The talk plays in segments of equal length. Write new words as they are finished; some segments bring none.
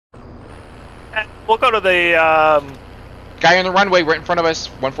We'll go to the guy on the runway right in front of us.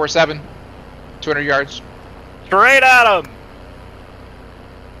 147, 200 yards. Straight at him.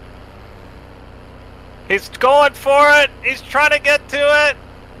 He's going for it. He's trying to get to it.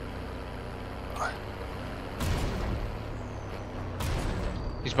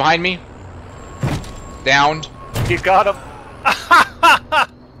 He's behind me. Downed. He's got him.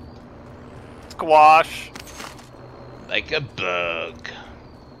 Squash. Like a bug.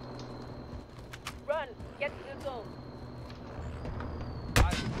 Run. Get to the zone.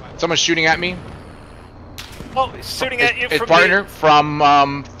 Someone's shooting at me. Oh, he's shooting at you It's from partner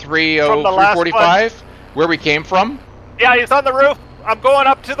from 345, where we came from. Yeah, he's on the roof. I'm going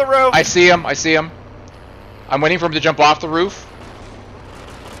up to the roof. I see him. I see him. I'm waiting for him to jump off the roof.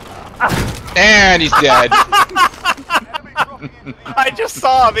 And he's dead. I just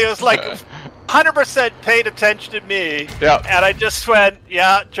saw him. He was like 100% paid attention to me. Yeah. And I just went,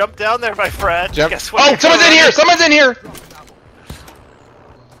 yeah, jump down there, my friend. Jump. Guess what? Oh, someone's in here! Someone's in here!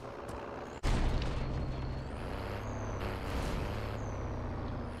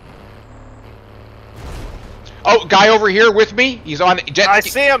 Oh, guy over here with me. He's on jet. I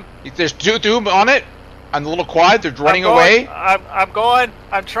see him. There's two on it. On the little quad. They're running away. I'm going.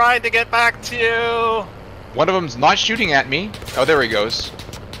 I'm trying to get back to you. One of them's not shooting at me. Oh, there he goes.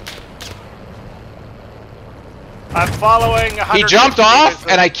 I'm following. He jumped off,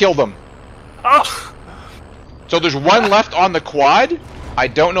 and I killed him. Oh. So there's one left on the quad. I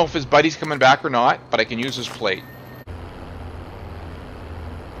don't know if his buddy's coming back or not, but I can use his plate.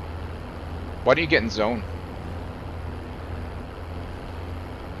 Why do you get in zone?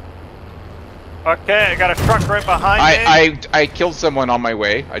 Okay, I got a truck right behind me. I killed someone on my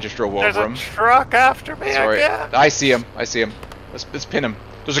way. I just drove over him. There's a truck after me. Sorry. I see him. I see him. Let's pin him.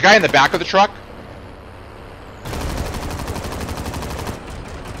 There's a guy in the back of the truck.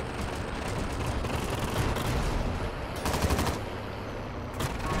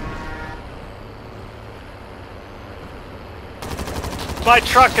 My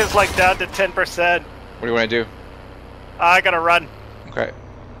truck is like down to 10%. What do you want to do? I gotta run. Okay.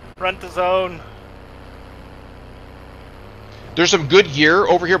 Run to zone. There's some good gear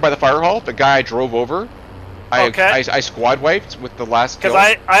over here by the fire hall. The guy I drove over. I squad wiped with the last kill.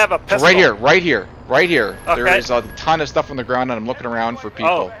 Because I have a pistol. So right here. Okay. There is a ton of stuff on the ground, and I'm looking around for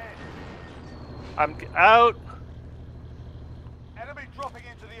people. Oh. I'm out.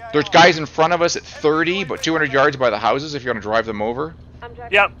 There's guys in front of us at 30, but 200 yards by the houses if you want to drive them over.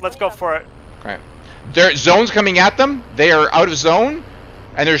 Yep, let's go for it. Okay. Their zone's coming at them. They are out of zone,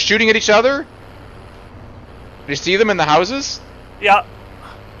 and they're shooting at each other. Do you see them in the houses? Yeah.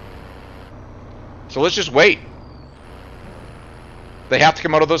 So let's just wait. They have to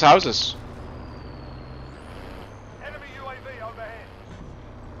come out of those houses. Enemy UAV overhead.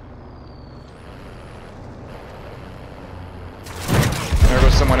 There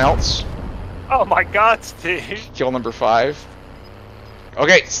goes someone else. Oh my God, Steve. Kill number 5.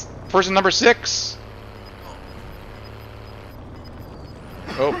 Okay, person number 6.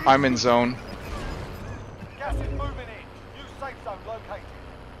 Oh, I'm in zone. Gas is moving in. New safe zone located.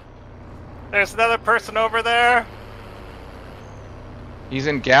 There's another person over there. He's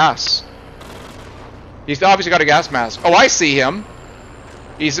in gas. He's obviously got a gas mask. Oh, I see him.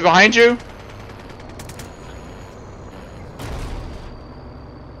 He's behind you.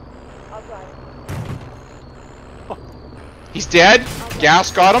 He's dead.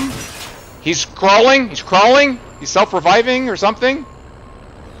 Gas got him. He's crawling. He's crawling. He's self-reviving or something.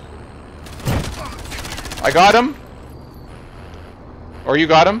 I got him. Or you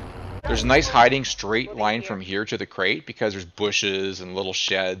got him. There's a nice hiding straight line from here to the crate because there's bushes and little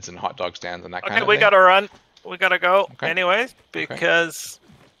sheds and hot dog stands and that kind of thing. Okay, we gotta run. We gotta go Okay. anyways because...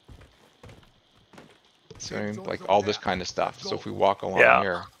 So, like all this kind of stuff. So if we walk along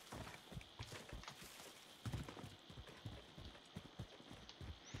here.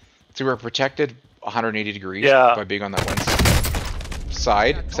 So we're protected 180 degrees by being on that one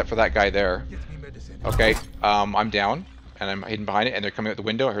side, except for that guy there. Okay, I'm down, and I'm hidden behind it, and they're coming out the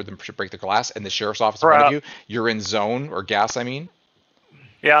window. I heard them break the glass, and the sheriff's office in front of you. You're in zone, or gas, I mean.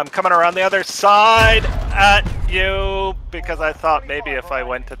 Yeah, I'm coming around the other side at you, because I thought maybe if I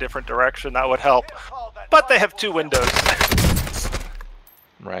went a different direction that would help. But they have 2 windows.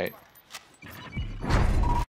 Right.